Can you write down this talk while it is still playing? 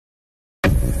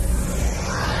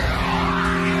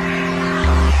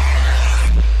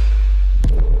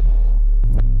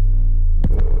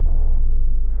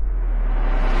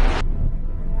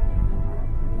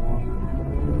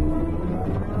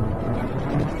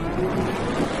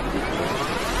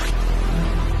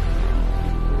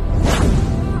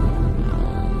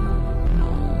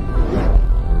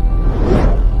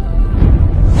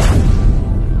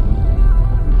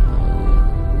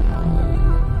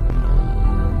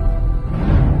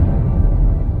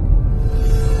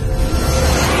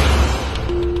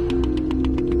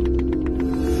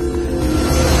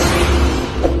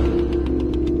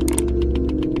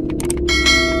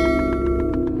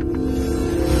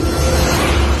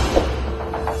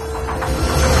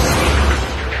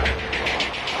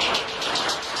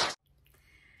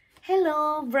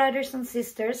brothers and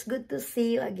sisters. Good to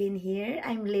see you again here.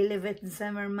 I'm Lilibet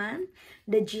Zimmerman,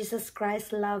 the Jesus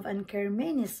Christ Love and Care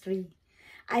Ministry.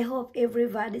 I hope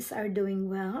everybody's are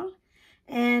doing well.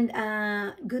 And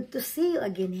good to see you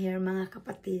again here, mga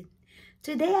kapatid.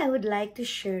 Today, I would like to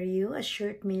share you a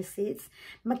short message.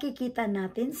 Makikita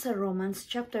natin sa Romans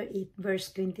chapter 8,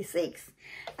 verse 26.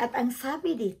 At ang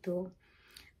sabi dito,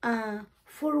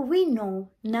 For we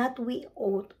know not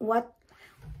what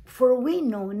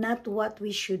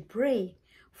we should pray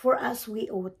for as we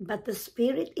ought, but the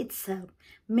Spirit itself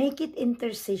maketh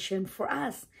intercession for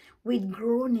us with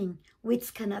groaning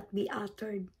which cannot be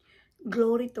uttered.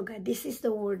 Glory to God. This is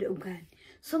the word of God.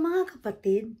 So mga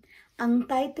kapatid, ang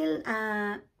title,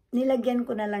 nilagyan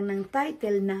ko na lang ng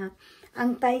title na,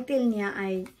 ang title niya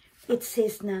ay, it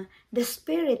says na, The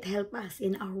Spirit help us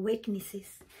in our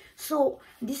weaknesses. So,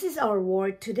 this is our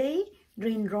word today,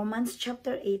 in Romans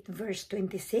chapter 8, verse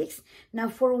 26. Now,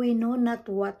 for we know not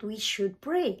what we should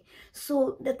pray.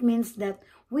 So, that means that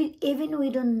we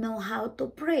don't know how to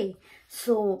pray.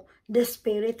 So, the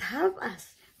Spirit help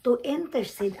us to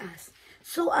intercede us.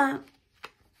 So,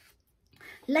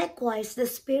 likewise, the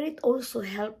Spirit also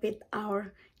help with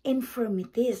our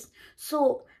infirmities.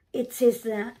 So, it says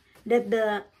that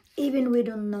even we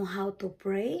don't know how to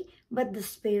pray, but the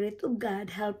Spirit of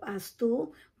God help us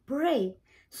to pray.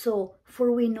 So,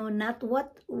 for we know not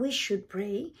what we should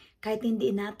pray, kahit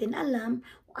hindi natin alam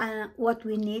what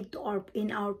we need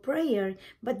in our prayer,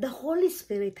 but the Holy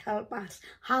Spirit help us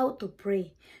how to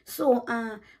pray. So,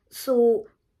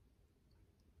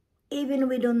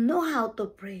 even we don't know how to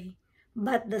pray,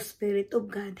 but the Spirit of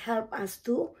God help us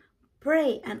to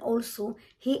pray, and also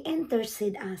He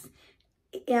intercede us.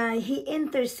 He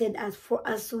intercede us for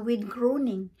us with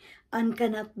groaning and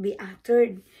cannot be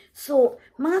uttered. So,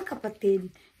 mga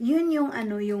kapatid, yun yung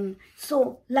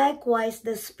so, likewise,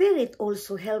 the Spirit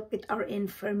also help with our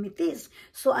infirmities.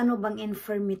 So, ano bang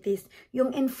infirmities?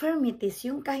 Yung infirmities,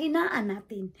 yung kahinaan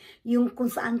natin, yung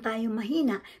kung saan tayo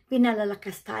mahina,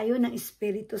 pinalalakas tayo ng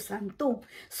Espiritu Santo.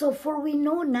 So, for we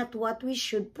know not what we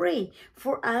should pray,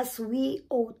 for us we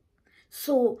ought.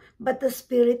 So, but the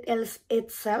Spirit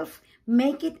itself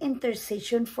make it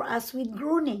intercession for us with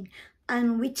groaning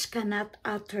and which cannot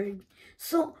uttered.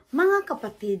 So, mga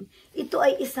kapatid, ito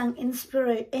ay isang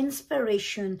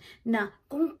inspiration na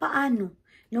kung paano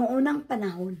noong unang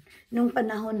panahon,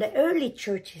 the early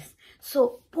churches.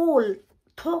 So, Paul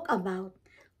talk about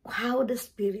how the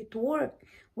Spirit worked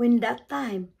when that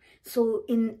time. So,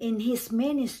 in his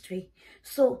ministry.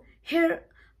 So,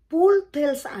 here, Paul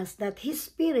tells us that His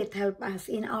Spirit help us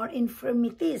in our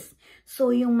infirmities.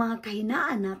 So, yung mga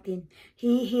kahinaan natin,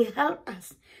 He help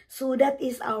us. So, that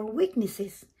is our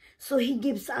weaknesses. So, He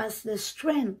gives us the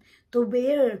strength to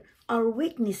bear our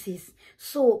weaknesses.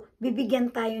 So,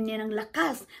 bibigyan tayo niya ng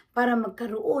lakas para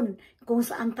magkaroon kung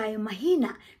saan tayo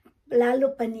mahina.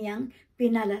 Lalo pa niyang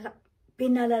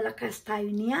pinalalakas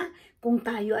tayo niya kung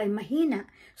tayo ay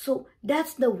mahina. So,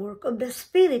 that's the work of the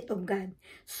Spirit of God.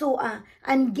 So,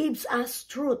 and gives us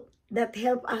truth that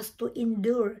help us to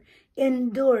endure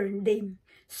them.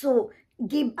 So,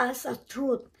 give us a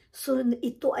truth. So,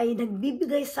 ito ay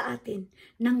nagbibigay sa atin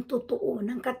ng totoo,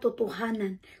 ng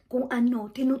katotohanan, kung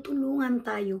ano, tinutulungan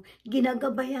tayo,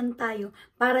 ginagabayan tayo,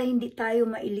 para hindi tayo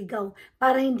mailigaw,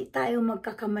 para hindi tayo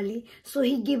magkakamali. So,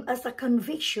 He give us a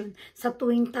conviction sa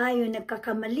tuwing tayo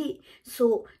nagkakamali.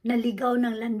 So, naligaw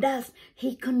ng landas,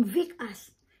 He convict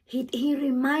us. He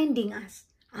reminding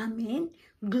us. Amen?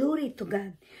 Glory to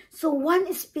God. So, one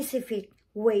specific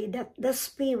way that the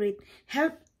Spirit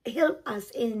help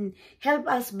us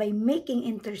by making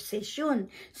intercession.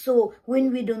 So,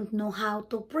 when we don't know how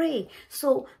to pray.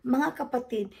 So, mga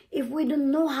kapatid, if we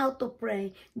don't know how to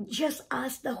pray, just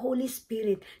ask the Holy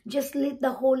Spirit. Just let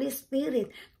the Holy Spirit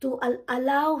to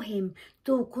allow Him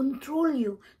to control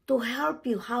you, to help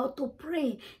you how to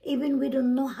pray. Even we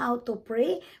don't know how to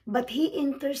pray, but He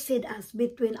intercede us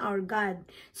between our God.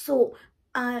 So,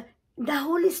 the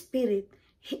Holy Spirit,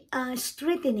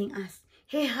 strengthening us.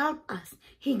 He help us.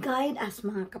 He guide us,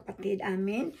 mga kapatid.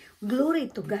 Amen?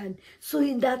 Glory to God. So,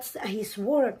 that's His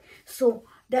work. So,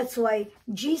 that's why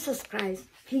Jesus Christ,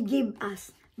 He give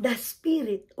us the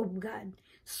Spirit of God.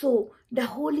 So,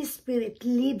 the Holy Spirit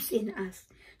lives in us.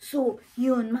 So,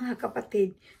 yun, mga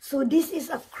kapatid. So, this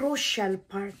is a crucial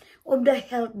part of the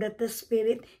help that the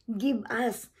Spirit give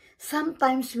us.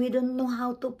 Sometimes we don't know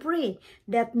how to pray.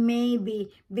 That may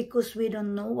be because we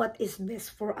don't know what is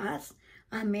best for us.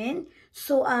 Amen?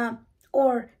 So,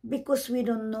 or because we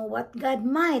don't know what God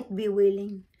might be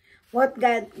willing. What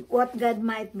God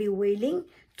might be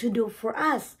willing to do for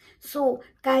us. So,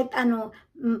 kahit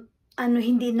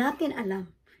hindi natin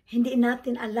alam. Hindi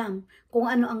natin alam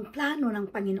kung ano ang plano ng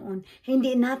Panginoon.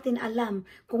 Hindi natin alam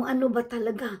kung ano ba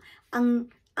talaga ang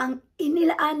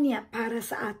inilaan niya para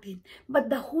sa atin.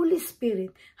 But the Holy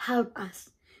Spirit help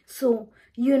us. So,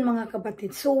 yun mga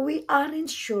kapatid. So, we aren't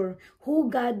sure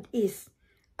who God is.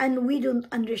 And we don't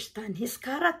understand His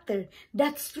character.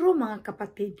 That's true mga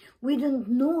kapatid. We don't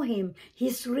know Him.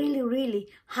 He's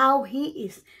really how He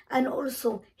is. And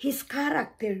also His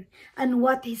character. And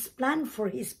what His plan for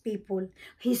His people.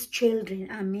 His children.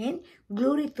 Amen?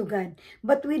 Glory to God.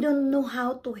 But we don't know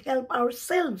how to help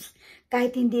ourselves.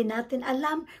 Kahit hindi natin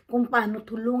alam kung paano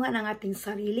tulungan ang ating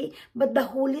sarili. But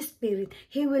the Holy Spirit,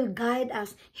 He will guide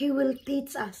us. He will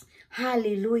teach us.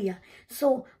 Hallelujah.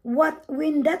 So,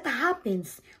 when that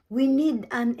happens, we need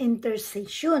an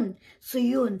intercession. So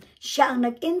yun, siya ang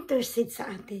nag-intercede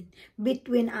sa atin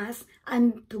between us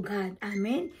and to God.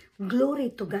 Amen?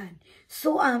 Glory to God.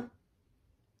 So,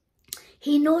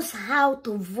 He knows how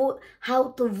to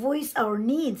voice our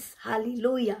needs.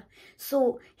 Hallelujah.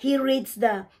 So, He reads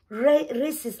the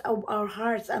recesses of our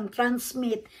hearts and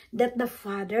transmit that the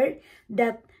Father,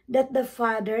 that the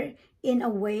Father, in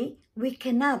a way, we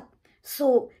cannot.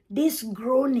 So, this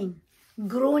groaning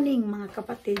mga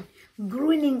kapatid,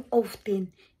 groaning often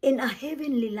in a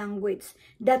heavenly language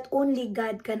that only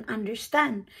God can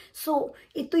understand. So,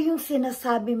 ito yung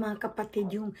sinasabi mga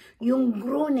kapatid, yung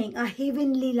groaning, a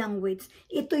heavenly language.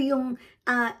 Ito yung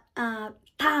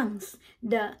tongues,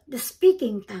 the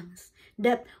speaking tongues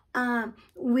that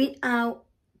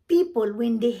people,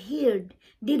 when they heard,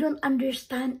 they don't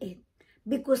understand it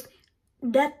because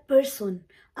that person,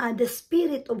 the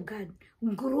Spirit of God,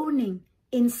 groaning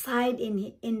inside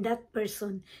in that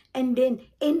person, and then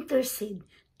intercede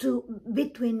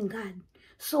between God.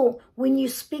 So when you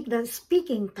speak the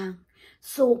speaking tongue,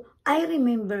 so I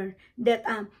remember that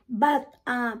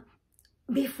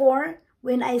before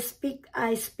when I speak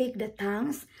the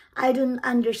tongues, I don't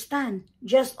understand,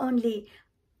 just only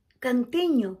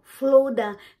continue flow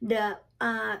the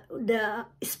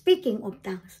speaking of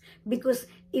tongues, because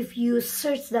if you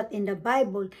search that in the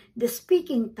Bible, the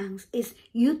speaking tongues is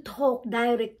you talk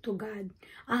direct to God.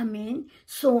 Amen.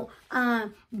 So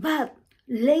but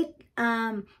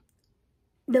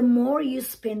the more you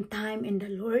spend time in the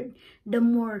Lord, the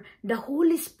more the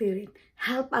Holy Spirit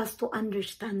help us to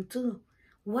understand too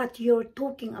what you're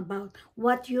talking about,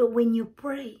 when you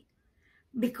pray,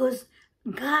 because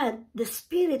God, the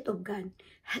Spirit of God,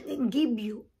 give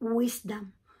you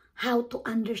wisdom how to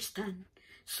understand.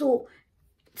 So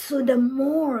the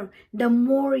more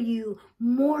you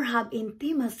have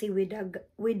intimacy with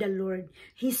the Lord,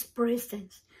 His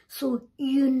presence. So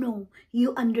you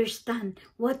understand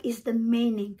what is the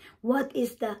meaning, what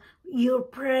is you're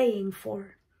praying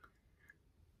for.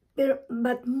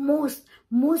 But most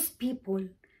people,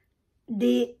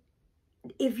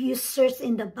 if you search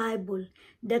in the Bible,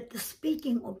 that the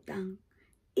speaking of tongue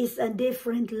is a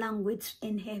different language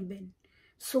in heaven.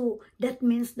 So that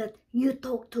means that you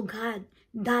talk to God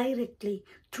directly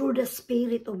through the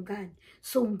Spirit of God.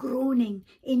 So groaning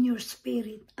in your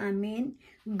spirit. Amen.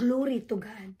 Glory to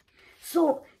God.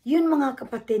 So yun mga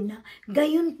kapatid, na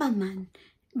gayon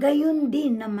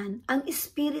din naman ang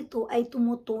Espiritu ay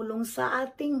tumutulong sa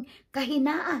ating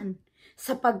kahinaan,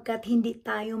 sapagkat hindi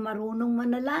tayo marunong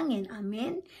manalangin,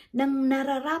 amen, nang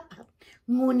nararapat.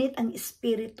 Ngunit ang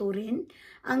Espiritu rin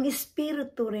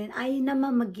ay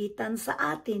namamagitan sa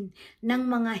atin ng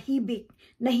mga hibik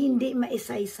na hindi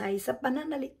maisaysay sa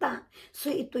pananalita.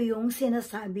 So ito yung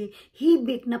sinasabi,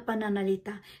 hibik na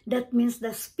pananalita. That means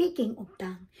the speaking of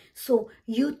tongue. So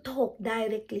you talk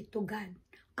directly to God.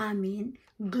 Amen.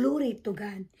 Glory to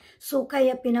God. So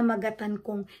kaya pinamagatan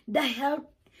kong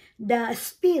the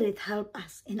Spirit help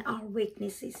us in our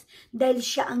weaknesses. Dahil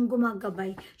siya ang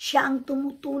gumagabay, siya ang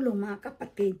tumutulong mga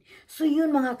kapatid. So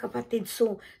yun mga kapatid,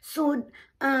 so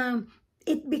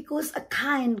it becomes a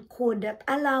kind code that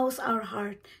allows our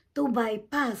heart to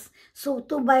bypass. So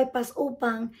to bypass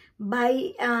upang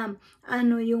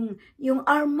yung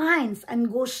our minds and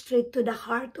go straight to the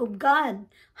heart of God.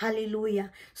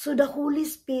 Hallelujah. So the Holy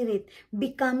Spirit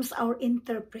becomes our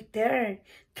interpreter,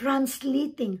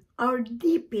 translating our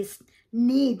deepest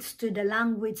needs to the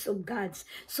language of God's.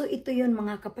 So ito yun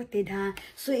mga kapatid ha.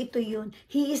 So ito yun.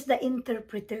 He is the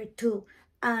interpreter too.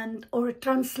 Or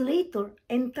translator,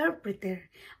 interpreter.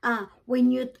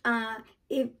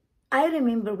 If I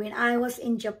remember when I was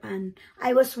in Japan,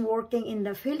 I was working in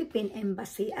the Philippine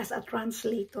Embassy as a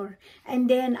translator. And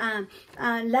then a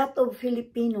lot of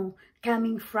Filipino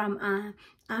coming from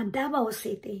Davao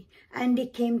City, and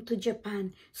they came to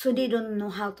Japan. So they don't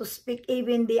know how to speak.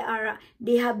 Even they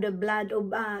have the blood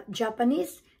of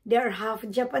Japanese. They are half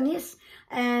Japanese,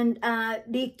 and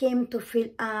they came to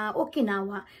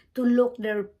Okinawa to look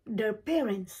their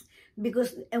parents,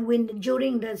 because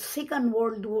during the Second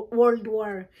World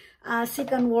War,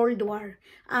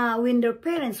 when their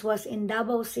parents was in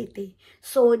Davao City,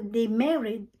 so they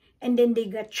married. And then they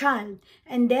got child.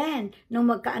 And then, nung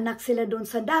magkaanak sila doon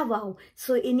sa Davao,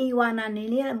 so iniwanan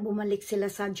nila, bumalik sila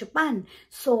sa Japan.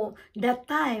 So, that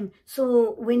time,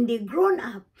 so when they grown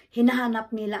up,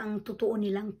 hinahanap nila ang totoo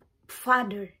nilang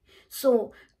father.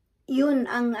 So, yun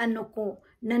ang ko,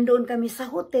 nandoon kami sa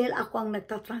hotel, ako ang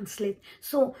nagta-translate.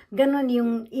 So, ganun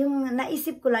yung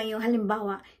naisip ko lang yung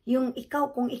halimbawa,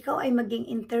 kung ikaw ay maging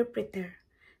interpreter.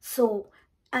 So,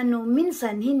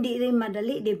 minsan hindi rin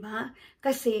madali, 'di ba?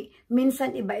 Kasi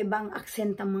minsan iba-ibang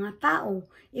accent ng mga tao,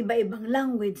 iba-ibang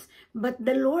language. But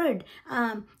the Lord,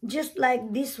 just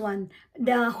like this one,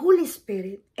 the Holy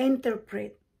Spirit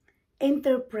interpret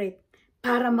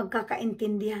para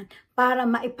magkakaintindihan, para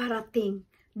maiparating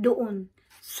doon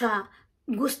sa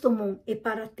gusto mong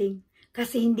iparating.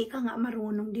 Kasi hindi ka nga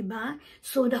marunong, di ba?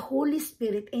 So the Holy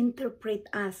Spirit interpret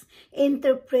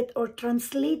or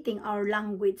translating our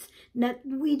language that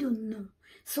we don't know.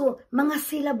 So, mga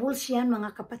syllables yan,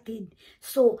 mga kapatid.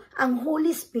 So, ang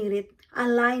Holy Spirit,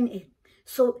 align it.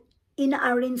 So,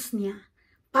 ina-arrange niya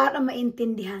para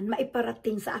maintindihan,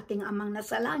 maiparating sa ating amang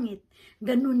nasa langit.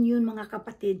 Ganun yun, mga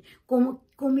kapatid.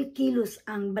 Kumikilos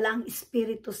ang balang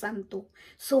Espiritu Santo.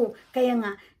 So, kaya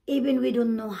nga, even we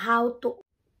don't know how to.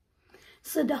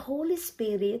 So the Holy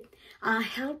Spirit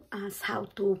help us how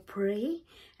to pray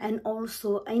and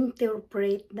also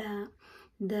interpret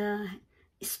the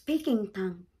speaking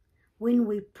tongue when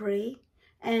we pray,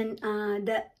 and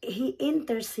He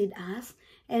intercede us,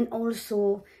 and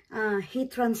also He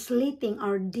translating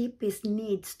our deepest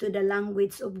needs to the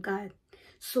language of God.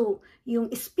 So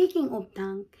yung speaking of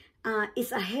tongue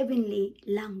is a heavenly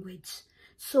language.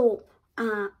 So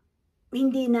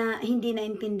hindi na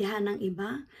intindihan ng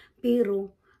iba,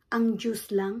 pero ang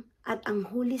Diyos lang at ang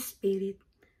Holy Spirit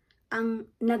ang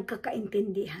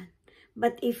nagkakaintindihan.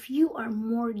 But if you are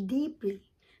more deeply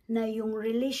na yung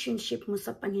relationship mo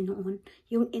sa Panginoon,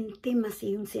 yung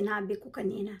intimacy, yung sinabi ko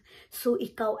kanina, so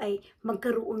ikaw ay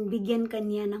magkaroon, bigyan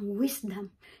kanya ng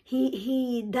wisdom.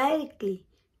 He directly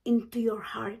into your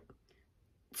heart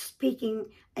speaking,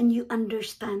 and you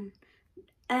understand,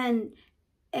 and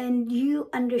you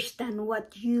understand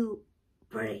what you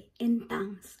pray in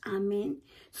tongues. Amen.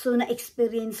 So,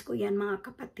 na-experience ko yan,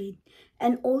 mga kapatid.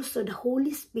 And also, the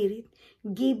Holy Spirit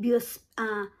give you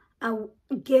a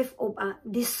gift of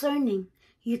discerning.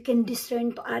 You can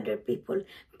discern to other people.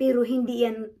 Pero hindi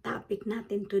yan topic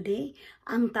natin today.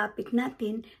 Ang topic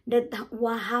natin, that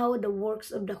how the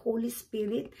works of the Holy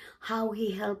Spirit, how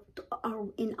He helped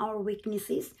in our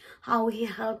weaknesses, how He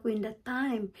helped when the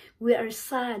time we are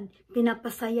sad,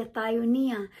 pinapasaya tayo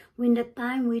niya. When the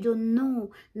time we don't know,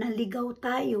 naligaw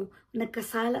tayo,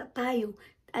 nagkasala tayo,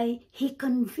 He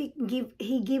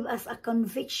give us a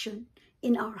conviction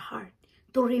in our heart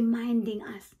to reminding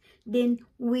us. Then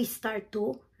we start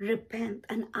to repent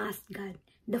and ask God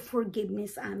the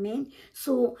forgiveness. Amen.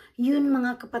 So, yun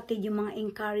mga kapatid, yung mga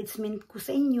encouragement ko sa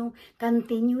inyo.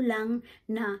 Continue lang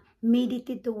na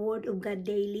meditate the Word of God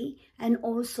daily, and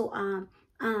also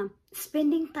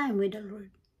spending time with the Lord.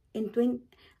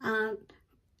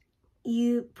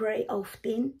 You pray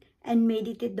often and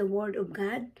meditate the Word of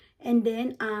God, and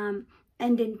then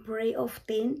pray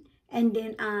often, and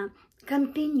then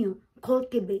continue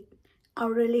cultivate our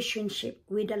relationship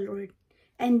with the Lord.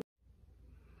 And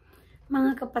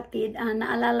mga kapatid,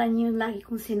 naalala niyo lagi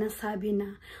kong sinasabi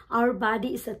na our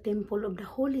body is a temple of the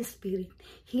Holy Spirit.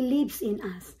 He lives in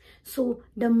us. So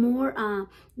the more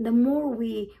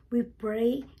we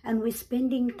pray and we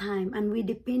spending time and we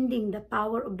depending the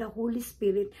power of the Holy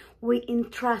Spirit, we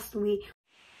entrust,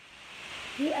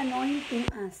 He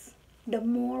anointing us. The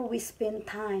more we spend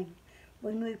time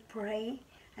when we pray,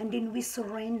 and then we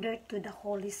surrender to the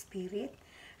Holy Spirit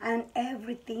and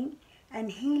everything,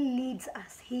 and He leads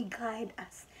us, He guides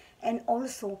us. And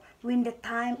also, when the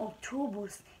time of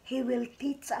troubles, He will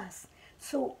teach us.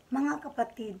 So, mga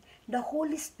kapatid, the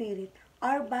Holy Spirit,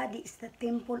 our body is the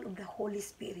temple of the Holy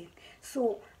Spirit.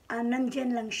 So,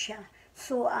 nandyan lang siya.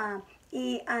 So,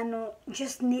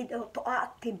 just need to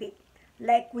activate.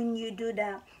 Like when you do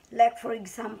like for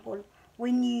example,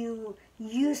 when you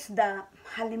use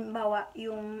halimbawa,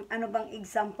 yung bang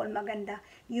example maganda,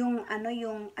 yung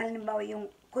halimbawa, yung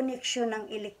connection ng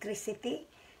electricity.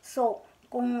 So,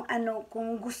 kung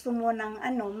gusto mo ng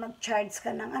mag-charge ka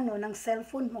ng ng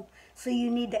cellphone mo. So, you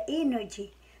need the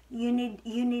energy. You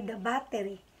need the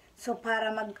battery. So, para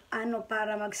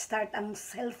mag-start ang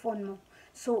cellphone mo.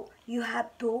 So you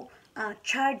have to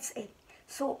charge it.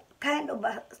 So kind of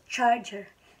a charger.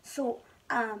 So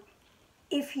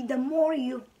if the more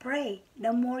you pray,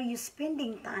 the more you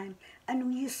spending time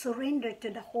and you surrender to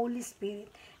the Holy Spirit,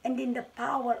 and in the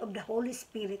power of the Holy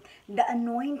Spirit, the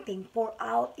anointing pour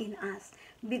out in us,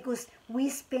 because we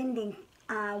spending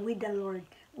with the Lord,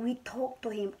 we talk to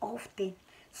Him often.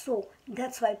 So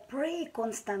that's why pray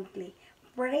constantly,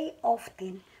 pray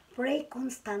often, pray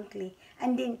constantly,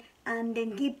 and then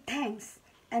give thanks,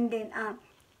 and then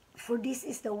for this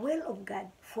is the will of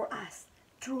God for us,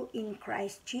 true in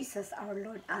Christ Jesus our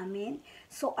Lord. Amen.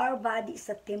 So our body is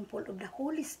a temple of the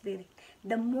Holy Spirit.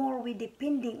 The more we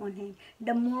depending on Him,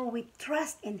 the more we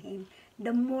trust in Him,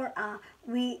 the more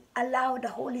we allow the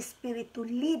Holy Spirit to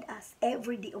lead us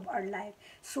every day of our life.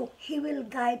 So He will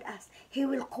guide us. He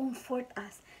will comfort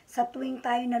us. Sa tuwing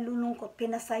tayo nalulungkot,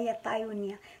 pinasaya tayo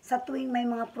niya. Sa tuwing may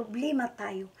mga problema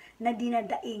tayo na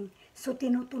dinadaing, so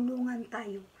tinutulungan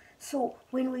tayo. So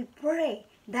when we pray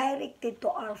directed to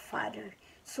our Father,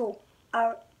 so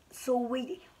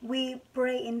we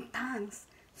pray in tongues,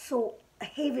 so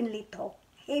heavenly talk,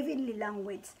 heavenly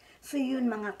language. So yun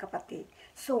mga kapatid.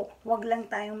 So wag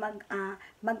lang tayong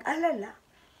mag-alala.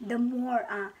 The more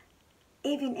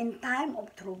even in time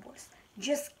of troubles,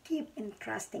 just keep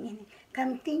entrusting in Him.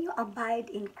 Continue abide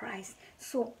in Christ.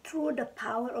 So through the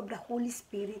power of the Holy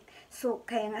Spirit, so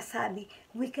kaya nga sabi,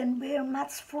 we can bear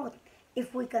much fruit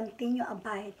if we continue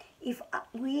abide, if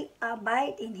we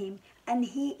abide in Him and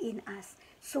He in us.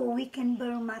 So we can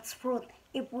bear much fruit.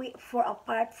 If we, for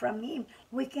apart from Him,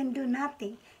 we can do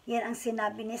nothing. Yan ang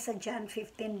sinabi niya sa John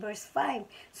 15 verse 5.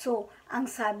 So ang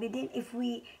sabi din, if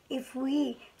we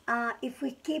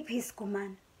keep His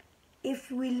command,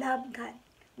 if we love God,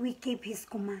 we keep His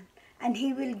command, and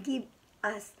He will give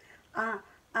us a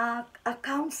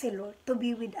counselor to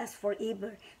be with us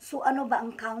forever. So ano ba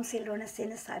ang counselor na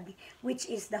sinasabi? Which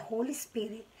is the Holy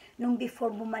Spirit. Nung before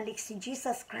bumalik si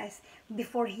Jesus Christ,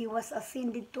 before He was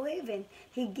ascended to heaven,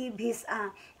 He gave His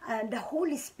the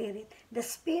Holy Spirit, the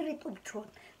Spirit of truth,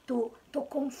 to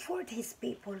comfort His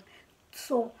people.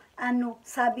 So ano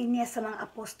sabi niya sa mga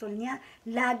apostol niya,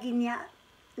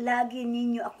 lagi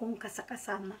ninyo akong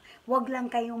kasama. Huwag lang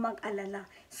kayong mag-alala.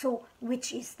 So,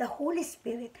 which is the Holy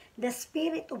Spirit, the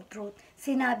Spirit of truth.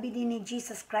 Sinabi din ni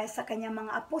Jesus Christ sa kanyang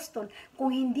mga apostol,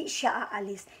 kung hindi siya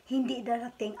aalis, hindi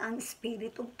darating ang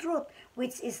Spirit of truth,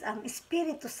 which is ang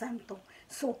Espiritu Santo.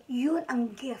 So, yun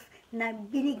ang gift na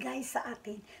binigay sa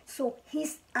atin. So,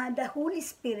 the Holy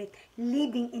Spirit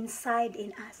living inside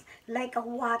in us, like a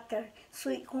water.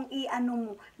 So, kung i-ano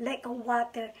mo, like a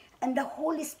water, and the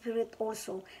Holy Spirit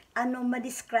also,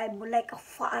 ma-describe mo, like a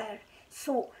fire.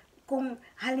 So, kung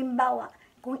halimbawa,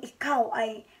 kung ikaw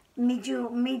ay medyo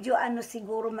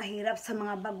siguro mahirap sa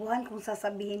mga baguhan kung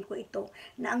sasabihin ko ito,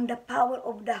 na ang the power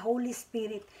of the Holy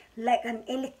Spirit, like an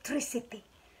electricity,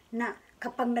 na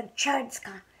kapag nag-charge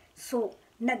ka, so,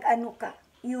 ka,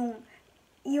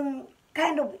 yung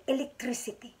kind of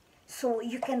electricity. So,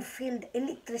 you can feel the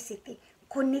electricity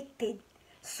connected.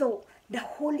 So, the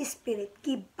Holy Spirit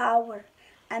give power,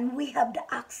 and we have the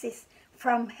access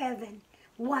from heaven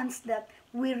once that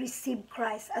we receive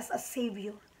Christ as a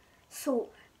Savior.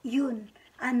 So, yun,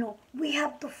 we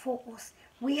have to focus.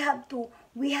 We have to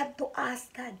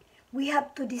ask God. We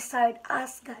have to decide,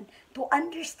 ask God, to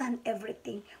understand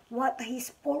everything, what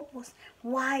His purpose,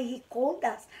 why He called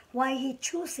us, why He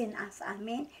chosen us.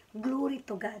 Amen? Glory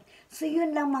to God. So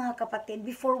yun lang mga kapatid,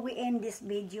 before we end this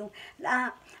video,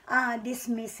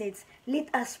 this message, let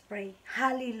us pray.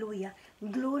 Hallelujah.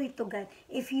 Glory to God.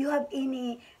 If you have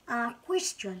any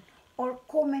question or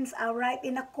comments, write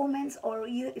in the comments, or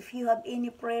if you have any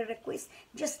prayer request,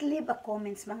 just leave a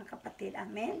comments mga kapatid.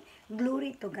 Amen?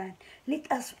 Glory to God. Let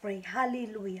us pray.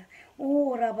 Hallelujah.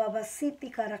 O rababasiti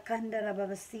karakanda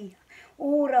rababasiya.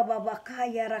 O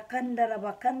rababakaya rakanda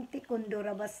rabakanti kundo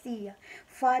rabasiya.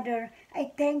 Father,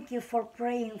 I thank you for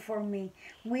praying for me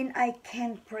when I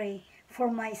can't pray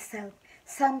for myself.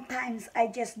 Sometimes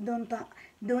I just don't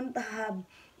have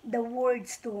the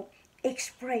words to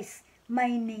express my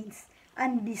needs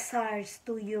and desires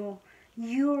to you.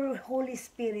 Your Holy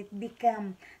Spirit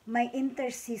become my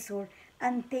intercessor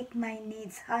and take my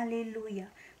needs. Hallelujah.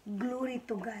 Glory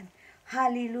to God.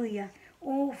 Hallelujah.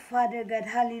 Oh, Father God,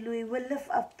 hallelujah. We lift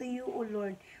up to you, O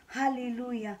Lord.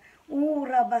 Hallelujah.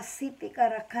 Ura basiti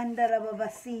karakanda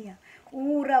rababasia.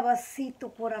 Ura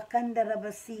basito kurakanda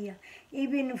rabasia.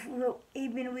 Even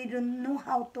we don't know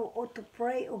how to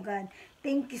pray, oh God.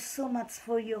 Thank you so much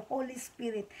for your Holy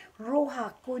Spirit.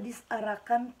 Roha Kodis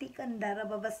Arakanti Kandara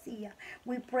Babasia.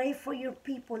 We pray for your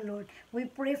people, Lord. We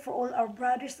pray for all our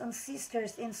brothers and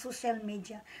sisters in social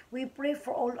media. We pray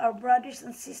for all our brothers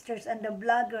and sisters and the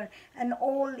blogger and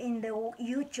all in the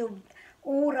YouTube.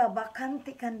 Ora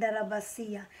Bakanti Kandara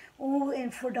Basia. Oh,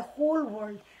 and for the whole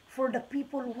world, for the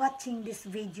people watching this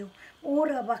video.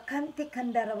 Ora Bakante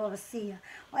Kandarabavasia.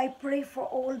 I pray for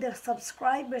all the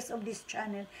subscribers of this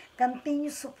channel.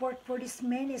 Continue support for this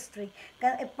ministry.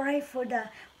 I pray for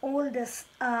all the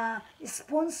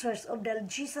sponsors of the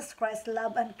Jesus Christ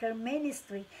Love and Care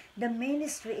Ministry, the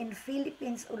ministry in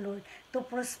Philippines, O Lord, to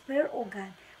prosper, O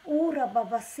God. Ura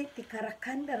babasiti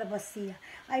karakanda rabasia.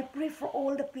 I pray for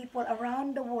all the people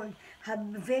around the world have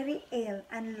very ill,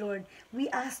 and Lord, we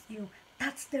ask you,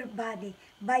 touch their body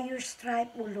by your stripe,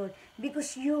 O Lord,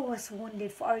 because you was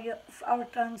wounded for our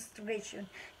transgression.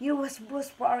 You was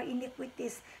bruised for our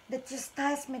iniquities. The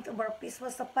chastisement of our peace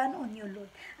was upon you, Lord.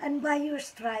 And by your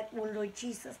stripe, O Lord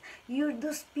Jesus,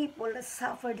 those people that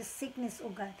suffer the sickness, O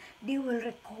God, they will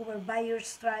recover by your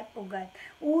stripe, O God.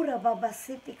 Ura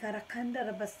babasiti karakanda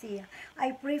rabasia.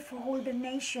 I pray for all the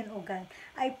nation, O God.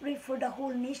 I pray for the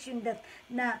whole nation that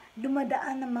na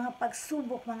dumadaan ng mga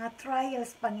pagsubok, mga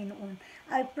trials, Panginoon.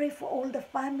 I pray for all the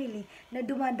family na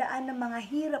dumadaan ng mga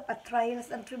hirap at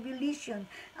trials and tribulation.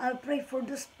 I pray for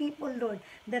those people, Lord,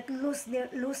 that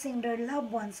losing their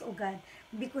loved ones, O God,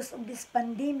 because of this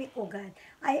pandemic, O God.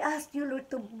 I ask you,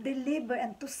 Lord, to deliver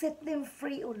and to set them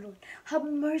free, O Lord. Have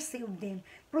mercy of them.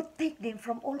 Protect them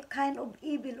from all kind of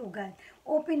evil, O God.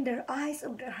 Open their eyes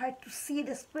of their heart to see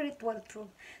the spiritual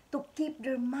truth, to keep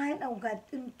their mind, O God,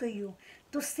 into you,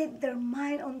 to set their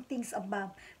mind on things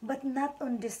above, but not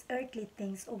on these earthly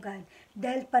things, O God.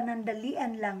 Dahil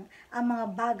panandalian lang ang mga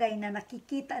bagay na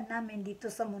nakikita namin dito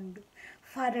sa mundo.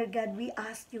 Father God, we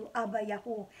ask you, Abba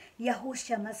Yahu,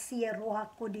 Yahushua Masiya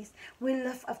Ruach Kudis, we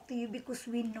love after you because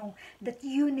we know that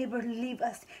you never leave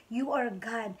us. You are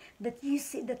God, that you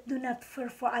say that do not fear,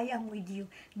 for I am with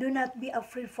you. Do not be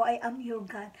afraid, for I am your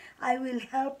God. I will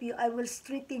help you. I will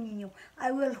strengthen you.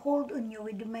 I will hold on you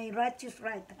with my righteous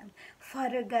right hand.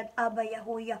 Father God, Abba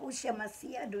Yahu, Yahushua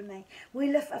Masiya Adonai,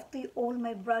 we love after you, all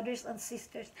my brothers and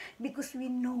sisters, because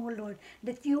we know, Lord,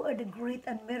 that you are the great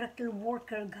and miracle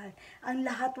worker, God. Ang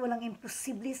lahat walang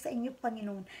imposible sa inyo,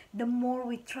 Panginoon. The more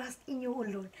we trust in you, O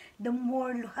Lord, the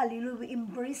more, hallelujah, we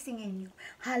embracing in you.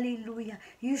 Hallelujah.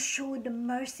 You show the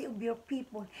mercy of your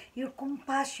people, your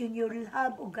compassion, your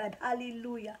love, O God.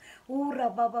 Hallelujah. Ura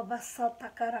bababasa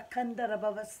takarakanda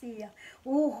rababasiya.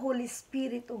 O Holy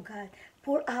Spirit, O God,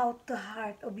 pour out the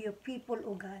heart of your people,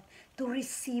 O God, to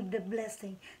receive the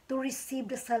blessing, to receive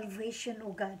the salvation,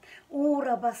 O God. O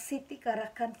Rabasiti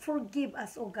Karakan, forgive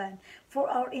us, O God, for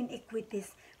our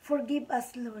iniquities. Forgive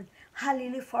us, Lord,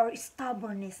 hallelujah, for our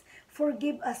stubbornness.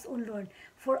 Forgive us, O Lord,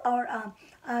 for our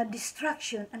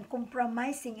distraction and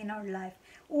compromising in our life.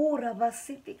 O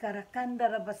Rabasiti Karakanda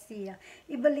Rabasiya.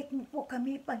 Ibalik mo po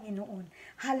kami, Panginoon.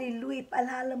 Hallelujah.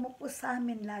 Paalala mo po sa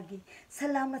amin lagi.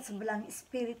 Salamat sa balang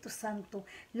Espiritu Santo.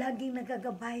 Laging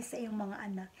nagagabay sa iyong mga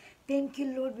anak. Thank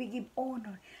you, Lord. We give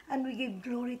honor and we give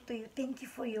glory to you. Thank you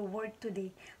for your word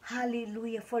today.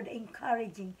 Hallelujah. For the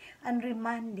encouraging and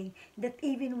reminding that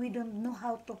even we don't know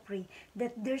how to pray,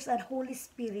 that there's a Holy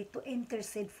Spirit to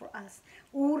intercede for us.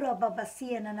 Ura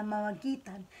babasiya na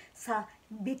namamagitan sa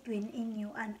between in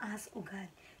you and us, O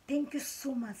God. Thank you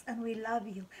so much, and we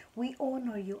love you. We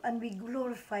honor you, and we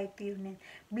glorify to your name.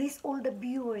 Bless all the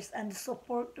viewers and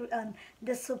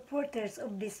the supporters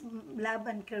of this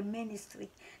Love and Care Ministry.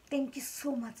 Thank you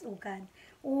so much, O God.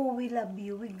 Oh, we love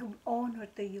you. We give honor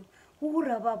to you.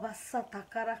 Ura babasata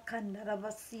karakanda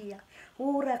rabasiya.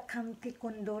 Ura kanti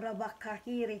kundora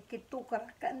bakahiri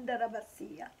kitukarakanda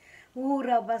rabasiya.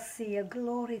 Ura basiya.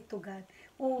 Glory to God.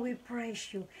 Oh, we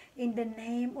praise you. In the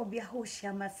name of Yahushua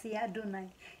Masiya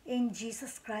Adonai. In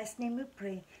Jesus Christ's name we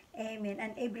pray. Amen.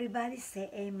 And everybody say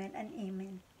amen and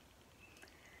amen.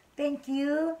 Thank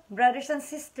you, brothers and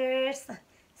sisters.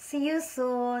 See you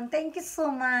soon. Thank you so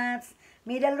much.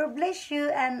 May the Lord bless you,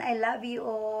 and I love you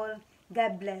all.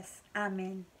 God bless.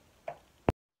 Amen.